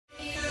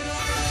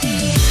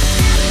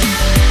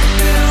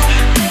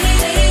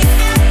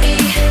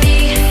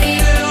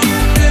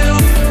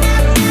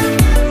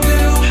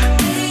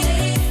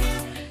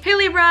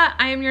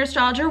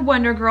astrologer,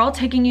 Wonder Girl,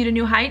 taking you to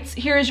new heights.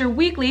 Here is your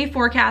weekly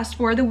forecast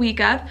for the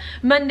week of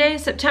Monday,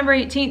 September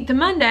 18th to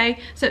Monday,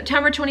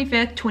 September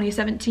 25th,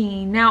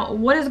 2017. Now,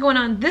 what is going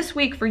on this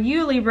week for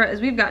you, Libra, is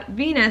we've got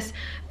Venus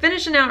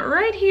finishing out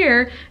right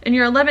here in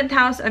your 11th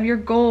house of your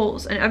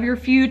goals and of your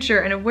future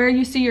and of where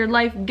you see your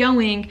life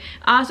going,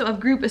 also of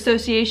group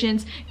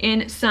associations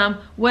in some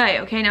way,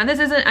 okay? Now, this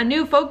isn't a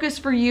new focus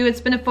for you.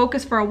 It's been a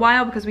focus for a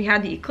while because we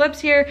had the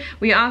eclipse here.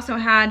 We also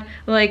had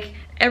like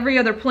every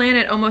other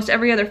planet, almost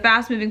every other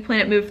fast-moving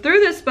planet move through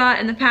this spot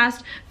in the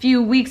past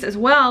few weeks as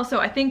well. So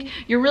I think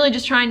you're really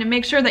just trying to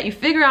make sure that you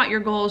figure out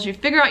your goals, you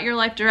figure out your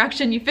life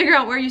direction, you figure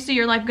out where you see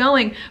your life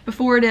going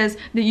before it is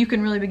that you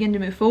can really begin to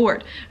move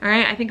forward. All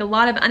right, I think a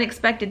lot of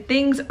unexpected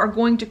things are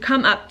going to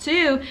come up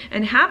too,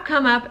 and have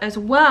come up as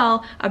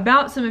well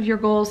about some of your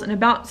goals and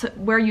about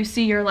where you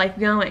see your life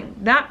going.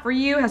 That for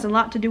you has a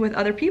lot to do with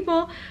other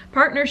people,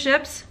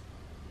 partnerships,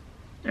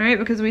 all right,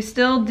 because we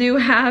still do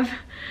have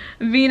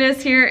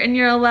Venus here in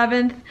your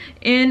 11th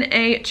in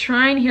a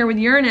trine here with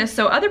Uranus.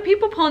 So other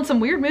people pulling some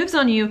weird moves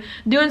on you,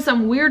 doing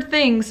some weird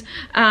things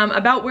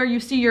about where you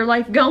see your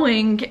life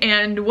going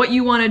and what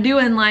you want to do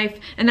in life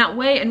in that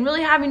way, and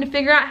really having to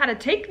figure out how to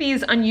take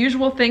these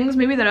unusual things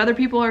maybe that other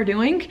people are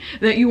doing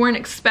that you weren't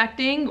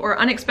expecting, or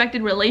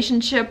unexpected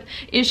relationship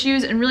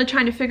issues, and really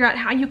trying to figure out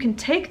how you can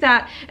take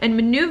that and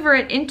maneuver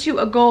it into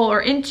a goal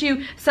or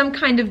into some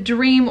kind of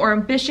dream or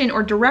ambition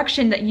or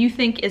direction that you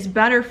think is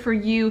better for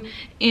you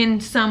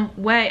in some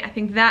way. I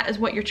think that is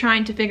what you're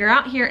trying to figure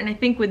out here. And I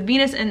think with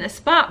Venus in this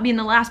spot being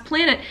the last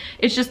planet,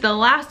 it's just the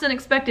last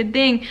unexpected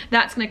thing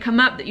that's going to come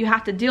up that you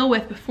have to deal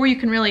with before you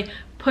can really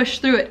push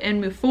through it and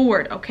move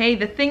forward, okay?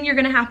 The thing you're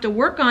going to have to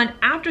work on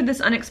after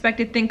this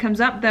unexpected thing comes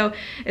up, though,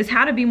 is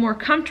how to be more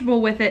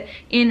comfortable with it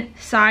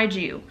inside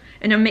you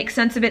and to make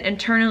sense of it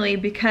internally,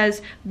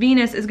 because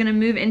Venus is going to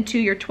move into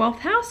your 12th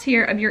house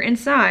here of your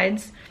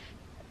insides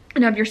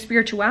and of your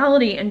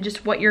spirituality and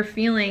just what you're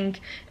feeling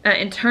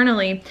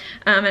internally.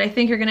 And I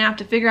think you're gonna have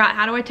to figure out,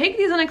 how do I take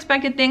these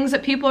unexpected things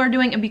that people are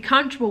doing and be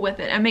comfortable with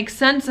it and make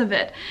sense of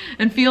it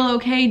and feel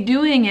okay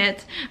doing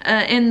it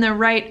in the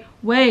right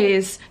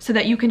ways, so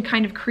that you can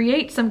kind of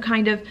create some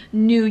kind of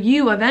new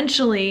you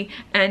eventually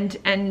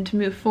and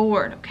move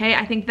forward, okay?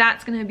 I think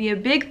that's going to be a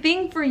big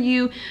thing for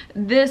you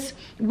this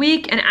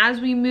week, and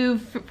as we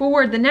move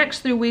forward the next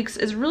 3 weeks,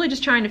 is really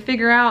just trying to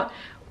figure out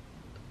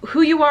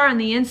who you are on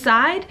the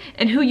inside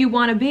and who you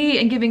want to be,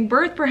 and giving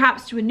birth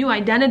perhaps to a new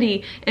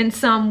identity in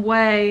some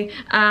way,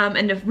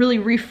 and to really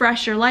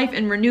refresh your life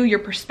and renew your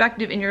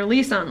perspective and your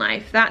lease on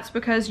life. That's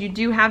because you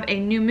do have a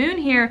new moon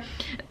here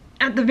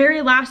at the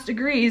very last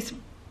degrees.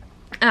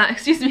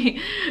 Excuse me,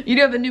 you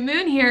do have a new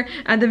moon here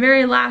at the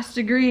very last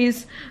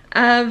degrees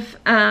of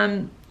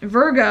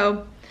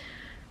Virgo,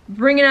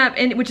 bringing up,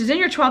 which is in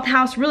your 12th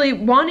house, really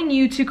wanting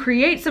you to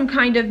create some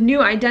kind of new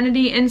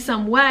identity in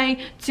some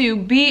way, to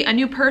be a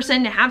new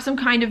person, to have some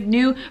kind of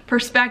new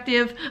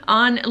perspective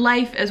on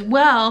life as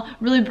well,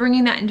 really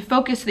bringing that into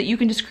focus so that you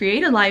can just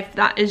create a life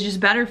that is just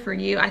better for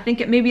you. I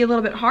think it may be a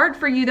little bit hard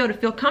for you, though, to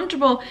feel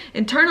comfortable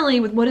internally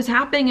with what is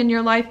happening in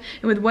your life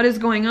and with what is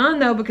going on,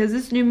 though, because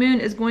this new moon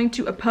is going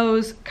to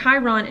oppose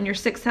Chiron in your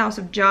 6th house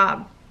of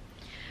job.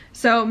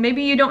 So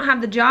maybe you don't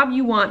have the job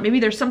you want. Maybe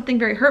there's something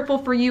very hurtful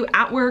for you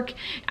at work,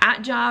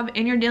 at job,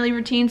 in your daily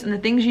routines and the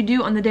things you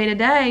do on the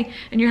day-to-day,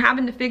 and you're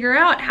having to figure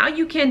out how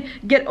you can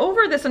get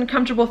over this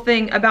uncomfortable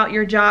thing about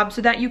your job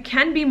so that you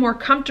can be more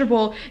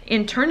comfortable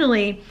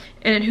internally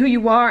and in who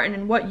you are and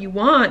in what you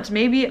want.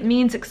 Maybe it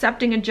means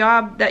accepting a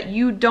job that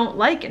you don't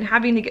like and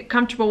having to get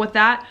comfortable with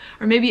that,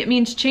 or maybe it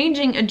means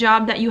changing a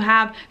job that you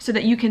have so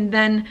that you can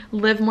then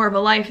live more of a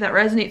life that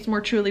resonates more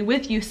truly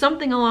with you.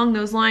 Something along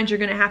those lines you're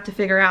going to have to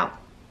figure out,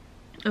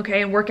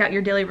 okay, and work out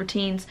your daily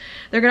routines.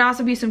 There could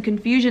also be some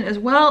confusion as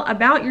well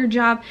about your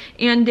job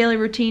and daily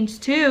routines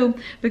too,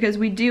 because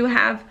we do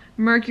have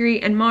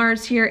Mercury and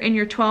Mars here in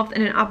your 12th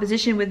and in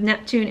opposition with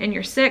Neptune in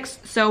your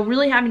 6th. So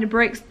really having to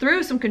break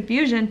through some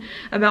confusion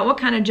about what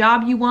kind of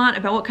job you want,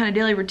 about what kind of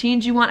daily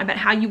routines you want, about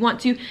how you want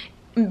to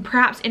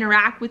perhaps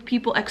interact with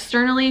people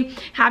externally,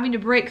 having to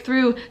break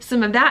through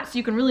some of that so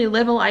you can really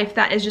live a life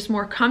that is just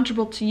more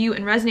comfortable to you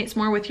and resonates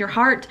more with your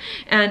heart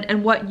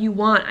and what you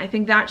want. I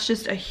think that's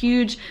just a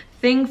huge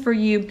thing for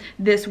you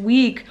this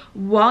week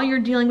while you're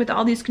dealing with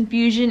all these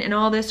confusion and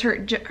all this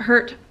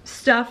hurt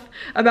stuff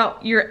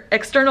about your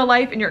external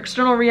life and your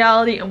external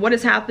reality and what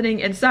is happening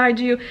inside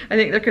you. I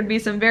think there could be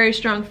some very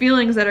strong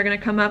feelings that are going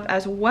to come up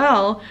as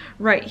well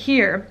right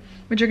here,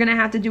 which are going to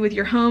have to do with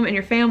your home and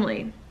your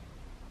family.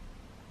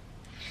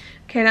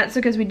 Okay, that's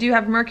because we do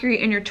have Mercury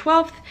in your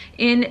 12th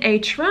in a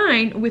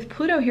trine with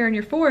Pluto here in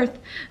your 4th.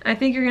 I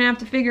think you're gonna have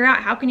to figure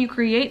out, how can you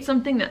create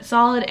something that's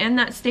solid and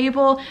that's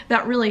stable,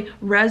 that really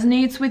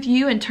resonates with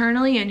you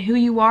internally and who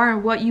you are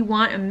and what you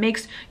want and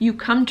makes you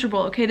comfortable.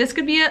 Okay, this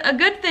could be a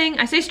good thing.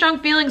 I say strong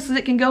feelings because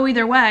it can go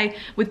either way.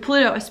 With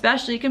Pluto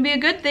especially, it can be a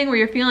good thing where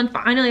you're feeling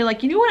finally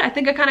like, you know what, I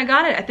think I kind of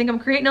got it. I think I'm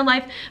creating a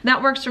life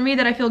that works for me,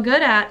 that I feel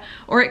good at.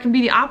 Or it can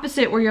be the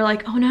opposite where you're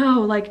like, oh no,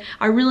 like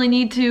I really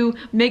need to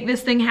make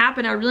this thing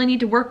happen. I really need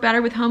to work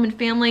better with home and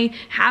family,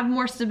 have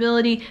more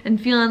stability, and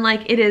feeling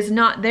like it is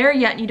not there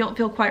yet and you don't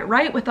feel quite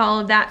right with all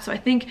of that. So I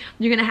think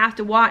you're gonna have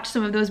to watch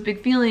some of those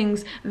big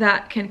feelings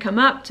that can come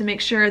up to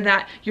make sure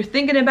that you're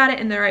thinking about it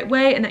in the right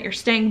way and that you're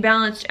staying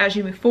balanced as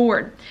you move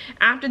forward.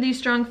 After these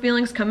strong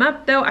feelings come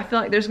up though, I feel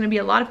like there's gonna be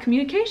a lot of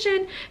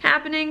communication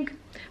happening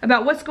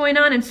about what's going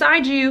on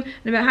inside you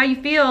and about how you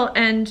feel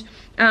and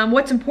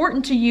what's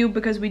important to you,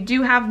 because we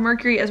do have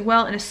Mercury as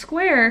well in a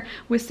square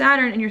with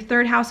Saturn in your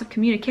third house of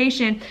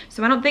communication.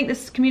 So I don't think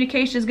this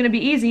communication is going to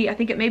be easy. I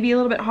think it may be a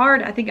little bit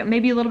hard. I think it may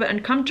be a little bit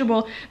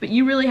uncomfortable, but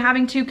you really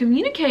having to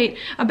communicate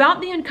about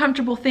the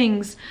uncomfortable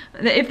things,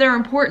 that if they're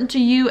important to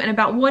you, and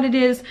about what it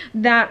is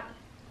that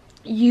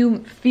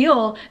you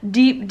feel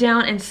deep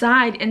down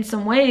inside in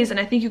some ways. And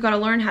I think you've got to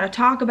learn how to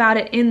talk about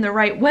it in the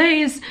right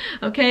ways.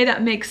 Okay,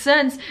 that makes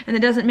sense, and it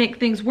doesn't make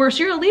things worse.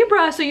 You're a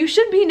Libra, so you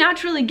should be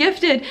naturally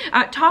gifted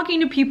at talking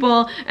to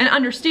people and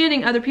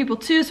understanding other people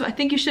too, so I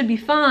think you should be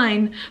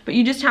fine, but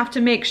you just have to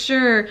make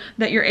sure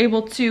that you're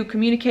able to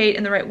communicate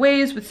in the right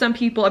ways with some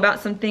people about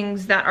some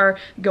things that are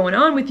going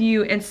on with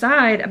you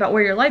inside, about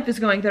where your life is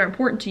going, that are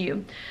important to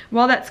you.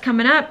 While that's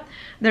coming up,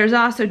 there's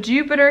also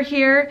Jupiter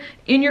here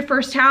in your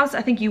first house.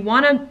 I think you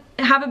want to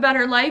have a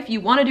better life.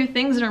 You want to do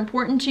things that are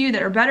important to you,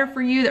 that are better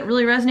for you, that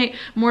really resonate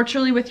more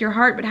truly with your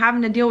heart, but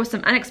having to deal with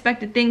some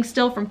unexpected things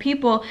still from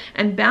people,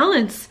 and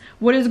balance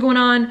what is going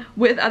on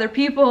with other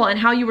people and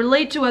how you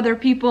relate to other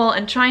people,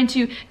 and trying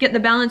to get the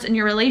balance in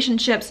your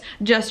relationships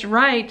just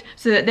right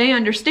so that they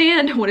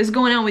understand what is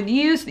going on with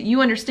you, so that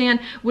you understand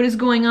what is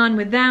going on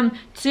with them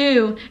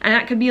too. And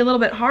that could be a little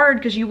bit hard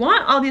because you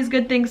want all these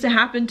good things to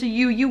happen to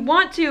you. You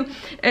want to,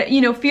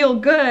 feel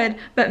good,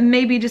 but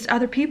maybe just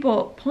other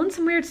people pulling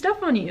some weird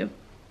stuff on you.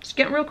 Just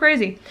getting real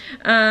crazy,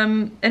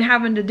 and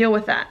having to deal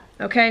with that.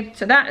 Okay,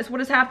 so that is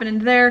what is happening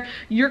there.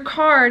 Your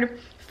card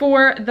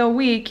for the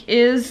week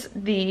is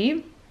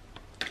the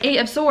 8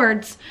 of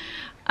Swords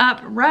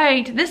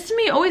upright. This to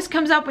me always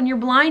comes up when you're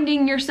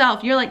blinding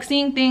yourself. You're like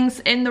seeing things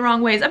in the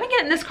wrong ways. I've been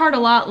getting this card a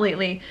lot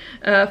lately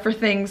for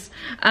things,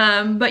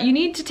 but you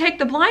need to take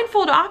the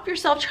blindfold off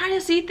yourself. Try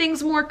to see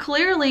things more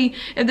clearly.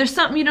 If there's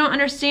something you don't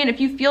understand, if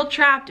you feel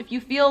trapped, if you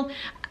feel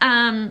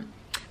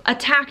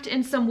attacked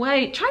in some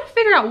way, try to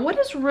figure out what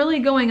is really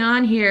going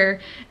on here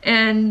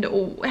and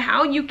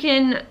how you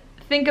can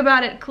think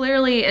about it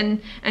clearly and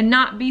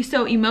not be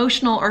so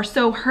emotional or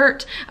so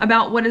hurt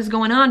about what is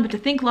going on, but to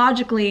think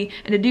logically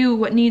and to do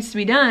what needs to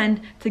be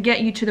done to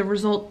get you to the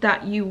result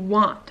that you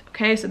want.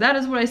 Okay, so that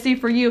is what I see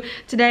for you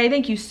today.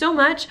 Thank you so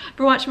much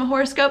for watching my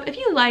horoscope. If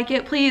you like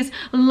it, please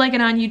like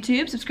it on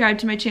YouTube, subscribe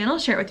to my channel,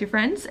 share it with your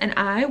friends, and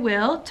I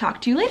will talk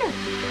to you later.